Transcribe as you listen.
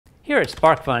Here at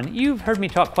SparkFun, you've heard me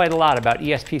talk quite a lot about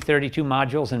ESP32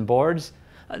 modules and boards.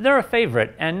 They're a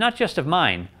favorite, and not just of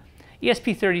mine.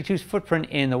 ESP32's footprint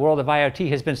in the world of IoT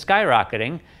has been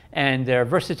skyrocketing, and their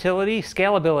versatility,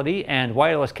 scalability, and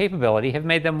wireless capability have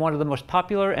made them one of the most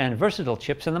popular and versatile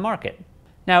chips in the market.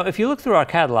 Now, if you look through our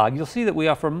catalog, you'll see that we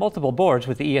offer multiple boards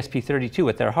with the ESP32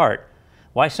 at their heart.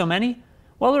 Why so many?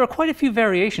 Well, there are quite a few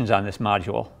variations on this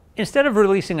module. Instead of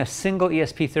releasing a single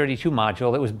ESP32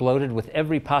 module that was bloated with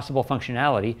every possible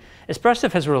functionality,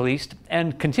 EspressIf has released,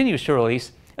 and continues to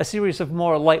release, a series of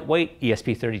more lightweight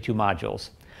ESP32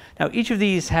 modules. Now, each of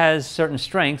these has certain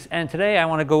strengths, and today I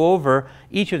want to go over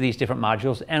each of these different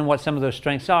modules and what some of those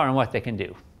strengths are and what they can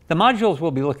do. The modules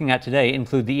we'll be looking at today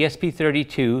include the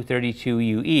ESP32,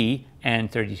 32UE, and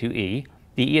 32E,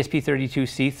 the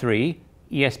ESP32C3,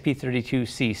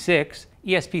 ESP32C6,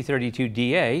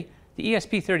 ESP32DA, the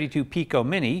ESP32 Pico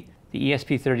Mini, the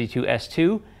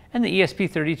ESP32S2, and the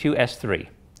ESP32S3.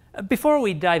 Before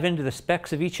we dive into the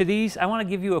specs of each of these, I want to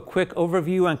give you a quick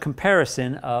overview and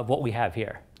comparison of what we have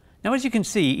here. Now, as you can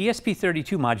see,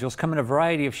 ESP32 modules come in a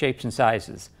variety of shapes and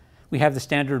sizes. We have the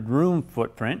standard room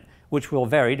footprint, which will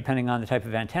vary depending on the type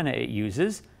of antenna it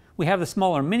uses. We have the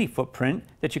smaller mini footprint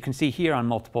that you can see here on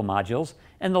multiple modules,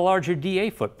 and the larger DA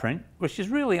footprint, which is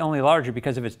really only larger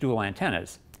because of its dual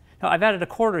antennas. Now, I've added a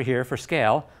quarter here for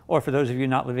scale, or for those of you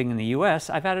not living in the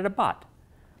US, I've added a bot.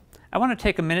 I want to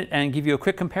take a minute and give you a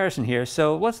quick comparison here,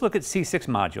 so let's look at C6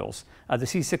 modules, the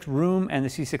C6 Room and the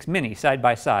C6 Mini side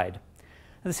by side.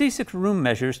 Now, the C6 Room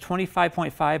measures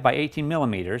 25.5 by 18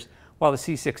 millimeters, while the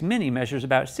C6 Mini measures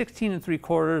about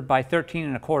 16.75 by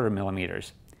 13.25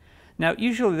 millimeters. Now,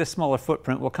 usually this smaller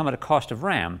footprint will come at a cost of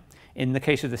RAM. In the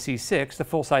case of the C6, the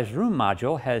full-size Room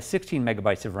module has 16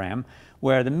 megabytes of RAM,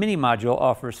 where the Mini module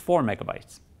offers 4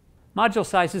 megabytes. Module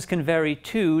sizes can vary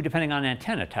too, depending on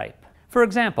antenna type. For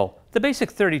example, the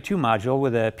basic 32 module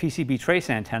with a PCB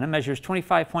trace antenna measures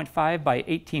 25.5 by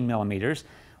 18 millimeters,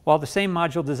 while the same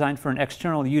module designed for an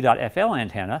external U.FL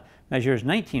antenna measures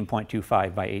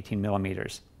 19.25 by 18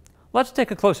 millimeters. Let's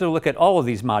take a closer look at all of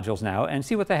these modules now and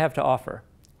see what they have to offer.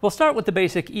 We'll start with the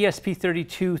basic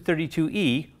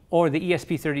ESP32-32E, or the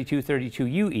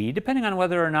ESP32-32UE, depending on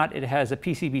whether or not it has a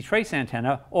PCB trace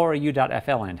antenna or a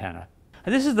U.FL antenna.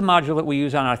 Now, this is the module that we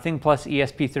use on our Thing Plus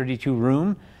ESP32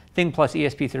 Room, Thing Plus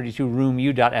ESP32 Room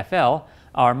U.FL,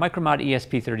 our Micromod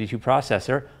ESP32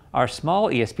 processor, our small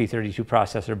ESP32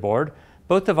 processor board,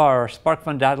 both of our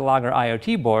SparkFun Data Logger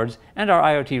IoT boards, and our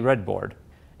IoT Red board.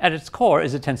 At its core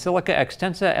is a Tensilica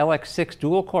Extensa LX6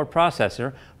 dual-core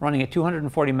processor running at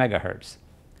 240 megahertz.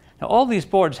 Now, all these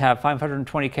boards have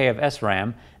 520K of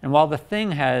SRAM, and while the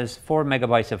Thing has 4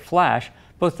 megabytes of flash,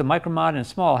 both the Micromod and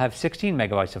Small have 16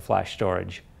 megabytes of flash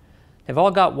storage. They've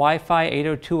all got Wi-Fi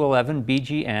 802.11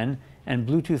 BGN and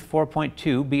Bluetooth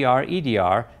 4.2 BR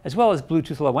EDR, as well as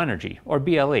Bluetooth Low Energy, or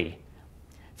BLE.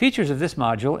 Features of this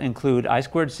module include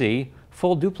I2C,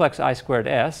 full duplex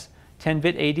I2S,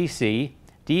 10-bit ADC,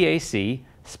 DAC,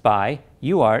 SPI,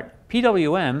 UART,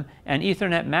 PWM, and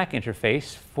Ethernet MAC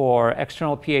interface for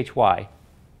external PHY.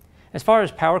 As far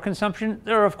as power consumption,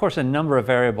 there are of course a number of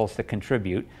variables that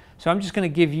contribute, so I'm just going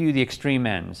to give you the extreme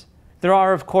ends. There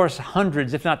are of course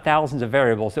hundreds, if not thousands, of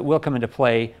variables that will come into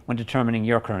play when determining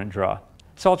your current draw.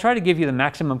 So I'll try to give you the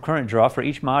maximum current draw for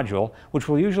each module, which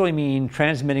will usually mean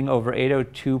transmitting over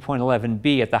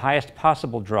 802.11b at the highest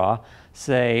possible draw,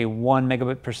 say 1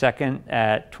 megabit per second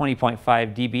at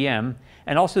 20.5 dBm,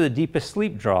 and also the deepest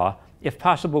sleep draw, if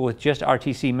possible with just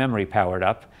RTC memory powered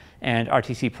up and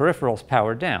RTC peripherals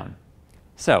powered down.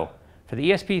 So, for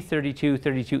the ESP32,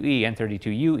 32E, and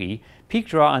 32UE, peak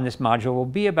draw on this module will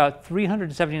be about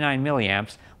 379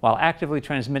 milliamps while actively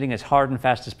transmitting as hard and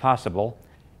fast as possible,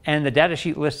 and the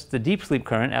datasheet lists the deep sleep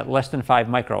current at less than 5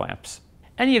 microamps.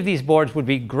 Any of these boards would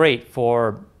be great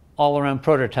for all-around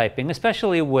prototyping,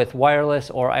 especially with wireless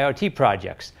or IoT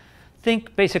projects.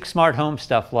 Think basic smart home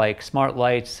stuff like smart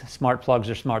lights, smart plugs,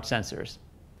 or smart sensors.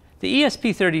 The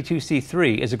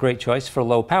ESP32C3 is a great choice for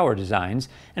low power designs,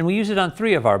 and we use it on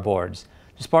 3 of our boards: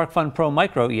 the SparkFun Pro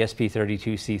Micro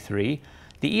ESP32C3,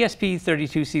 the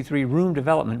ESP32C3 Room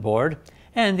Development Board,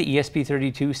 and the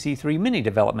ESP32C3 Mini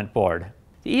Development Board.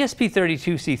 The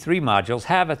ESP32C3 modules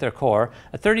have at their core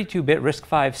a 32-bit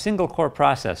RISC-V single-core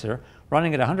processor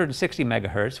running at 160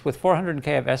 MHz with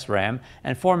 400K of SRAM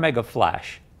and 4 MB of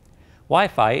flash.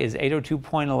 Wi-Fi is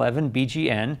 802.11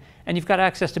 BGN, and you've got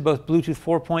access to both Bluetooth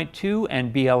 4.2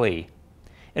 and BLE.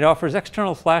 It offers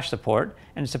external flash support,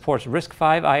 and it supports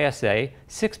RISC-V ISA,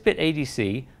 6-bit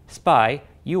ADC, SPI,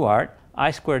 UART,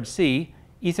 I2C,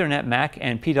 Ethernet MAC,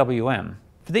 and PWM.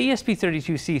 For For the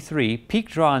ESP32C3, peak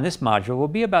draw on this module will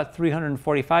be about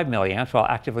 345 milliamps while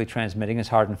actively transmitting as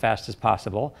hard and fast as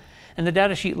possible, and the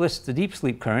datasheet lists the deep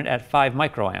sleep current at 5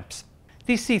 microamps.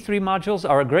 These C3 modules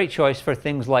are a great choice for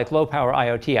things like low-power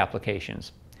IoT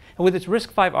applications. And with its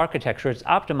RISC-V architecture, it's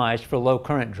optimized for low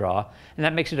current draw, and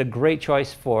that makes it a great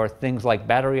choice for things like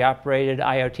battery-operated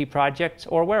IoT projects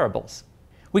or wearables.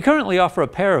 We currently offer a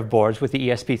pair of boards with the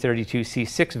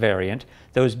ESP32C6 variant,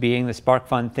 those being the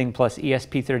SparkFun Thing Plus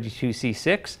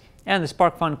ESP32C6 and the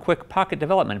SparkFun Quick Pocket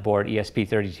Development Board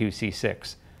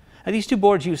ESP32C6. Now, these two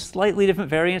boards use slightly different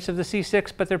variants of the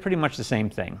C6, but they're pretty much the same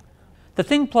thing. The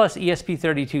Thing Plus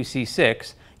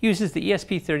ESP32C6 uses the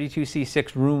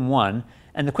ESP32C6 Room 1,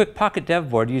 and the Quick Pocket Dev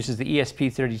Board uses the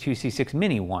ESP32C6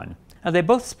 Mini 1. Now, they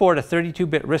both sport a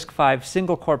 32-bit RISC-V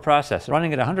single-core processor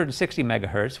running at 160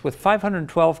 MHz with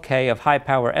 512K of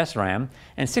high-power SRAM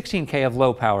and 16K of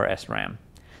low-power SRAM.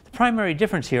 The primary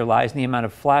difference here lies in the amount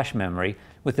of flash memory,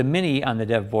 with the Mini on the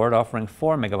dev board offering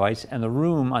 4 MB and the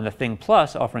Room on the Thing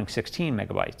Plus offering 16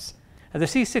 MB. Now, the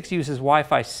C6 uses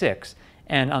Wi-Fi 6,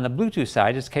 and on the Bluetooth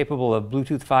side it's capable of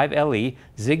Bluetooth 5 LE,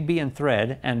 Zigbee and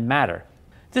Thread, and Matter.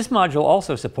 This module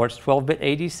also supports 12-bit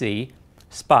ADC,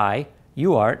 SPI,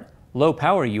 UART,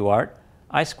 low-power UART,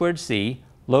 I2C,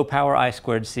 low-power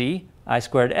I2C,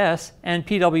 I2S, and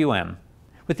PWM.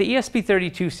 With the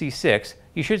ESP32C6,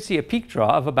 you should see a peak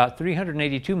draw of about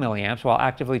 382 milliamps while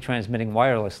actively transmitting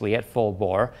wirelessly at full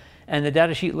bore, and the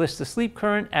datasheet lists the sleep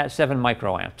current at 7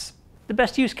 microamps. The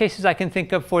best use cases I can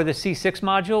think of for the C6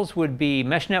 modules would be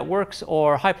mesh networks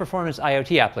or high-performance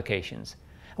IoT applications.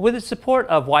 With its support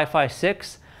of Wi-Fi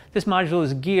 6, this module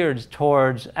is geared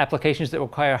towards applications that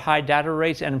require high data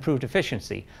rates and improved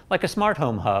efficiency, like a smart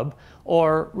home hub,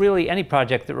 or really any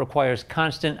project that requires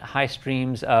constant high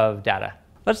streams of data.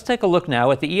 Let's take a look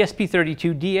now at the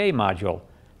ESP32DA module.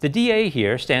 The DA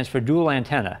here stands for dual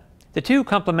antenna. The two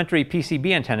complementary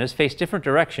PCB antennas face different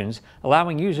directions,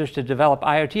 allowing users to develop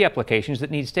IoT applications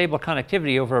that need stable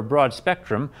connectivity over a broad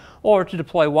spectrum, or to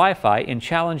deploy Wi-Fi in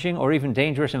challenging or even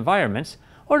dangerous environments,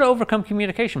 or to overcome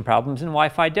communication problems in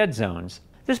Wi-Fi dead zones.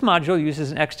 This module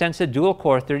uses an Extensa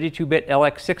dual-core 32-bit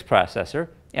LX6 processor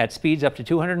at speeds up to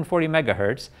 240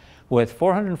 MHz with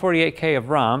 448K of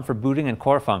ROM for booting and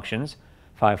core functions,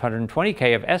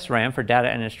 520K of SRAM for data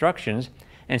and instructions,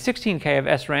 and 16K of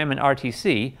SRAM and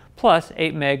RTC, plus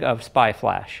 8 MB of SPI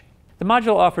flash. The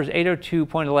module offers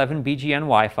 802.11 BGN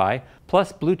Wi-Fi,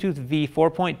 plus Bluetooth V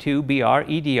 4.2 BR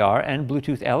EDR and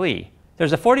Bluetooth LE.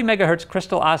 There's a 40 MHz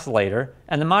crystal oscillator,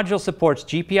 and the module supports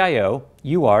GPIO,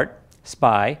 UART,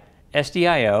 SPI,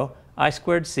 SDIO,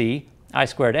 I2C,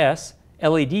 I2S,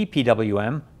 LED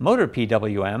PWM, motor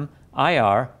PWM,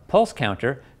 IR, pulse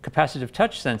counter, capacitive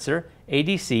touch sensor,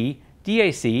 ADC,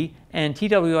 DAC, and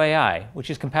TWAI, which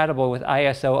is compatible with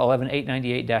ISO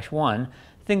 11898-1,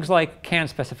 things like CAN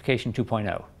specification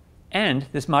 2.0. And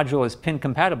this module is pin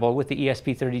compatible with the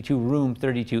ESP32 Room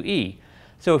 32E.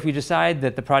 So if you decide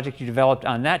that the project you developed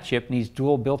on that chip needs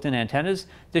dual built-in antennas,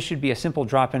 this should be a simple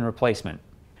drop-in replacement.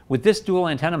 With this dual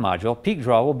antenna module, peak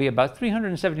draw will be about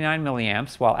 379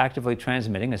 milliamps while actively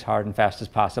transmitting as hard and fast as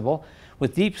possible,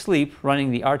 with deep sleep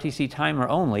running the RTC timer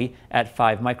only at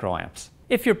 5 microamps.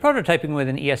 If you're prototyping with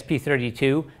an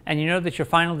ESP32 and you know that your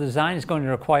final design is going to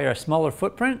require a smaller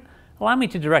footprint, allow me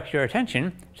to direct your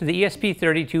attention to the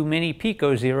ESP32 Mini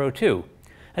Pico 02.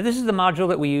 Now, this is the module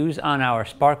that we use on our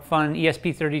SparkFun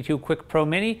ESP32 Quick Pro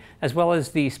Mini, as well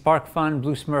as the SparkFun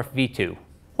BlueSmurf V2.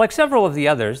 Like several of the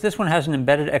others, this one has an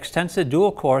embedded Extensa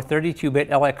dual-core 32-bit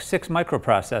LX6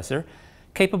 microprocessor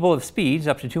capable of speeds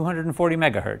up to 240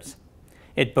 MHz.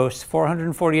 It boasts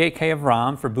 448K of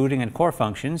ROM for booting and core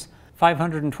functions,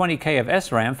 520K of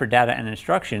SRAM for data and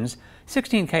instructions,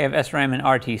 16K of SRAM and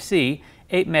RTC,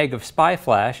 8 MB of SPI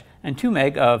flash, and 2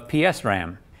 MB of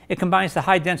PSRAM. It combines the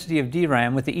high density of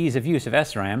DRAM with the ease of use of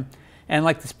SRAM, and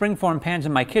like the springform pans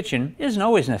in my kitchen, isn't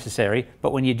always necessary,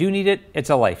 but when you do need it, it's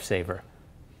a lifesaver.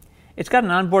 It's got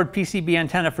an onboard PCB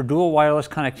antenna for dual wireless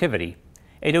connectivity,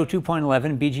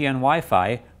 802.11 BGN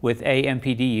Wi-Fi with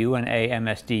AMPDU and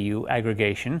AMSDU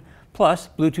aggregation, plus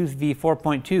Bluetooth V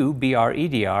 4.2 BR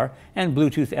EDR and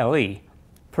Bluetooth LE.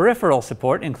 Peripheral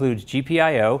support includes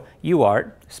GPIO,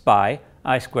 UART, SPI,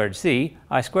 I2C,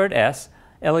 I2S,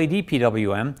 LED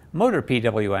PWM, motor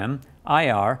PWM,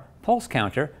 IR, pulse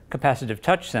counter, capacitive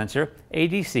touch sensor,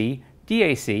 ADC,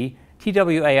 DAC,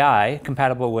 TWAI,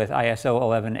 compatible with ISO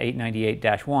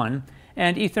 11898-1,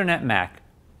 and Ethernet MAC.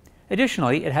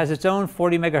 Additionally, it has its own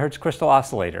 40 MHz crystal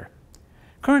oscillator.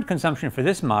 Current consumption for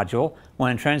this module,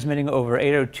 when transmitting over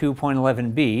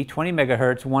 802.11b, 20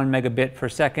 MHz, 1 megabit per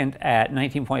second at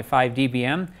 19.5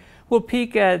 dBm, will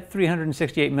peak at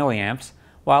 368 milliamps,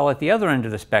 while at the other end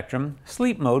of the spectrum,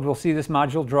 sleep mode will see this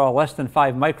module draw less than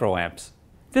 5 microamps.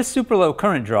 This super low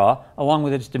current draw, along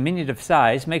with its diminutive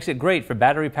size, makes it great for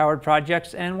battery-powered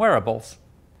projects and wearables.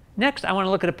 Next, I want to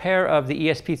look at a pair of the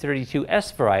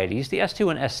ESP32S varieties, the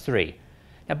S2 and S3.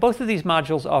 Now, both of these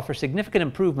modules offer significant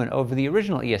improvement over the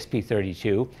original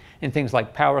ESP32 in things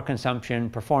like power consumption,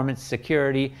 performance,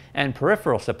 security, and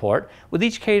peripheral support, with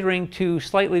each catering to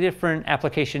slightly different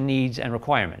application needs and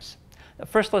requirements.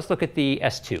 First, let's look at the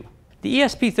S2. The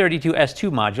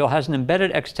ESP32S2 module has an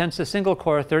embedded Extensa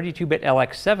single-core 32-bit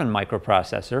LX7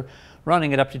 microprocessor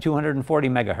running at up to 240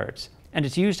 MHz, and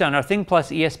it's used on our Thing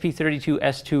Plus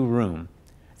ESP32S2 room.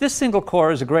 This single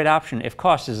core is a great option if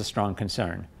cost is a strong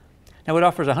concern. Now, it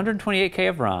offers 128K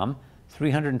of ROM,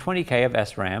 320K of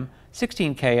SRAM,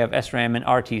 16K of SRAM and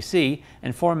RTC,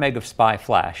 and 4 meg of SPI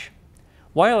flash.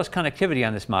 Wireless connectivity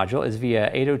on this module is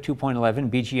via 802.11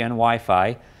 BGN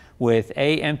Wi-Fi with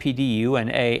AMPDU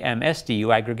and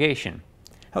AMSDU aggregation.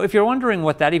 Now, if you're wondering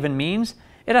what that even means,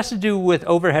 it has to do with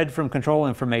overhead from control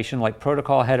information like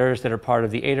protocol headers that are part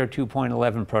of the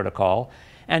 802.11 protocol,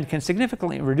 and can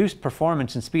significantly reduce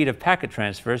performance and speed of packet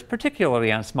transfers,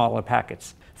 particularly on smaller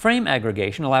packets. Frame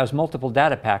aggregation allows multiple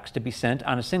data packs to be sent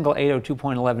on a single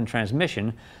 802.11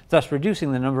 transmission, thus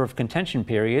reducing the number of contention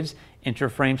periods,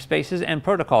 interframe spaces, and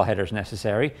protocol headers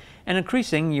necessary, and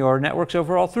increasing your network's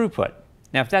overall throughput.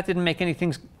 Now, if that didn't make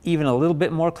anything even a little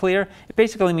bit more clear, it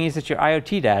basically means that your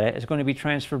IoT data is going to be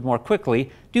transferred more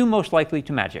quickly, due most likely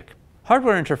to magic.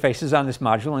 Hardware interfaces on this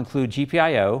module include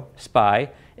GPIO,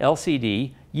 SPI,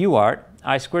 LCD, UART,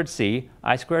 I2C,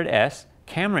 I2S,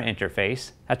 camera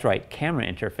interface, that's right, camera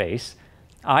interface,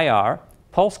 IR,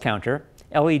 pulse counter,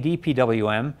 LED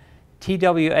PWM,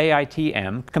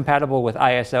 TWAITM, compatible with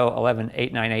ISO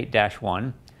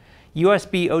 11898-1,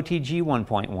 USB OTG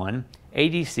 1.1,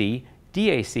 ADC,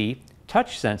 DAC,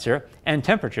 touch sensor, and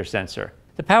temperature sensor.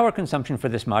 The power consumption for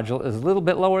this module is a little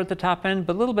bit lower at the top end,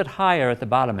 but a little bit higher at the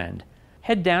bottom end.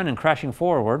 Head down and crashing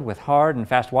forward with hard and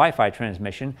fast Wi-Fi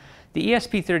transmission, the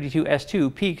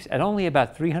ESP32S2 peaks at only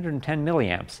about 310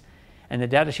 milliamps, and the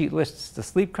datasheet lists the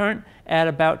sleep current at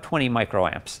about 20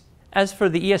 microamps. As for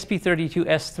the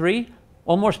ESP32S3,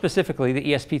 or more specifically the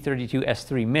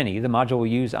ESP32S3 Mini, the module we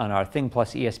use on our Thing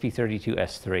Plus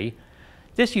ESP32S3,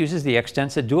 this uses the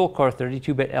Extensa dual-core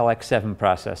 32-bit LX7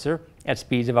 processor at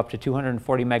speeds of up to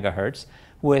 240 MHz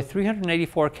with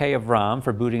 384K of ROM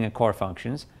for booting and core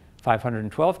functions,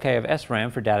 512K of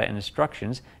SRAM for data and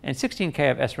instructions, and 16K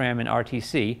of SRAM and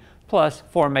RTC, plus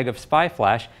 4 meg of SPI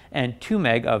flash and 2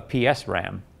 meg of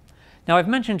PSRAM. Now, I've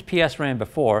mentioned PSRAM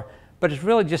before, but it's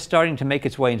really just starting to make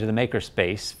its way into the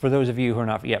makerspace for those of you who are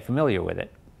not yet familiar with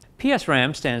it.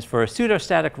 PSRAM stands for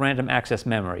Pseudostatic Random Access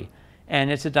Memory, and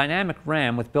it's a dynamic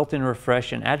RAM with built-in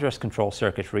refresh and address control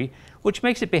circuitry, which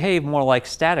makes it behave more like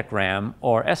static RAM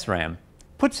or SRAM.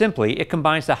 Put simply, it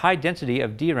combines the high density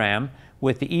of DRAM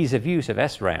with the ease of use of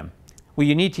SRAM. Will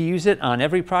you need to use it on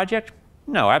every project?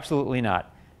 No, absolutely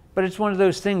not. But it's one of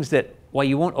those things that, while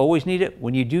you won't always need it,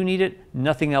 when you do need it,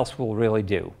 nothing else will really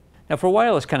do. Now, for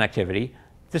wireless connectivity,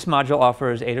 this module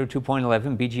offers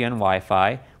 802.11 BGN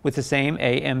Wi-Fi with the same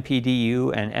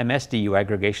AMPDU and MSDU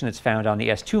aggregation that's found on the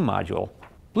S2 module.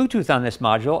 Bluetooth on this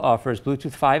module offers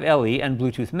Bluetooth 5 LE and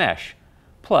Bluetooth Mesh.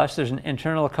 Plus, there's an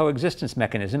internal coexistence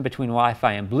mechanism between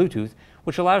Wi-Fi and Bluetooth,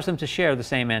 which allows them to share the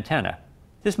same antenna.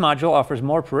 This module offers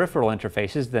more peripheral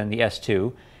interfaces than the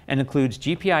S2 and includes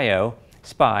GPIO,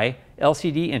 SPI,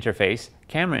 LCD interface,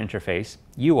 camera interface,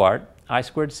 UART,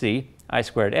 I2C,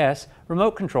 I2S,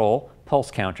 remote control,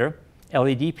 pulse counter,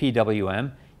 LED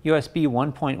PWM, USB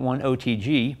 1.1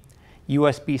 OTG,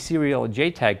 USB serial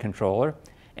JTAG controller,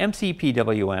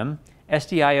 MCPWM,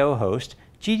 SDIO host,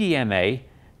 GDMA,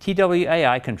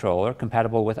 TWAI controller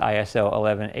compatible with ISO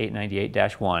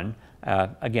 11898-1,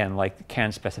 again like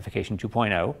CAN specification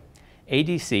 2.0,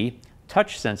 ADC,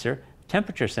 touch sensor,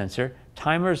 temperature sensor,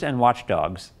 timers, and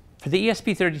watchdogs. For the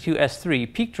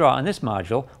ESP32S3, peak draw on this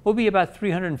module will be about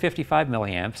 355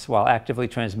 milliamps while actively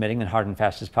transmitting and hard and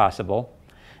fast as possible,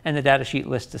 and the datasheet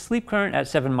lists the sleep current at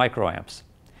 7 microamps.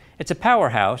 It's a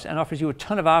powerhouse and offers you a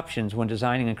ton of options when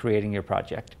designing and creating your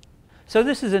project. So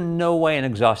this is in no way an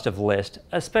exhaustive list,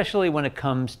 especially when it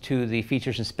comes to the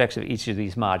features and specs of each of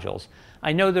these modules.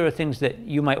 I know there are things that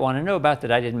you might want to know about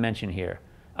that I didn't mention here.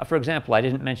 For example, I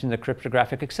didn't mention the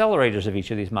cryptographic accelerators of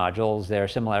each of these modules, their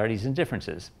similarities and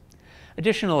differences.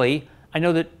 Additionally, I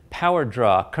know that power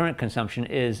draw, current consumption,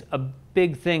 is a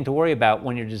big thing to worry about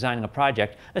when you're designing a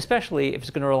project, especially if it's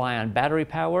going to rely on battery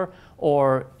power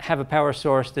or have a power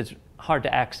source that's hard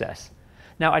to access.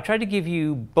 Now, I tried to give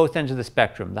you both ends of the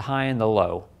spectrum, the high and the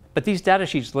low. But these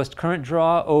datasheets list current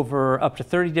draw over up to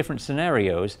 30 different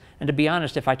scenarios, and to be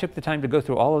honest, if I took the time to go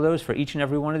through all of those for each and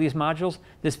every one of these modules,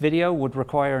 this video would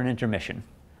require an intermission.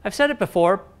 I've said it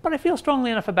before, but I feel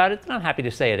strongly enough about it that I'm happy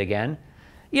to say it again.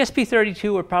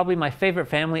 ESP32 are probably my favorite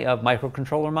family of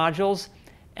microcontroller modules,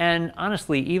 and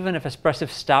honestly, even if EspressIf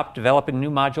stopped developing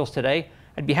new modules today,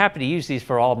 I'd be happy to use these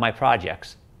for all of my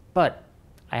projects. But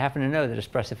I happen to know that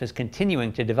EspressIf is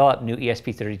continuing to develop new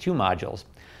ESP32 modules,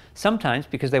 sometimes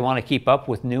because they want to keep up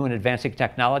with new and advancing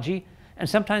technology, and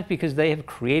sometimes because they have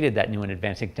created that new and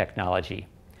advancing technology.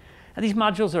 And these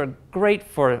modules are great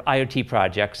for IoT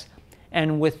projects,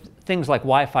 and with things like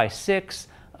Wi-Fi 6,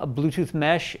 Bluetooth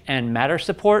mesh, and Matter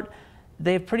support,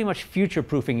 they have pretty much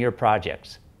future-proofing your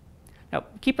projects. Now,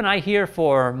 keep an eye here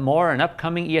for more and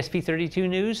upcoming ESP32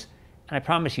 news, and I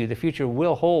promise you the future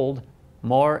will hold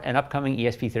more and upcoming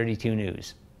ESP32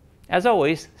 news. As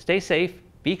always, stay safe,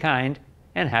 be kind,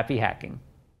 and happy hacking.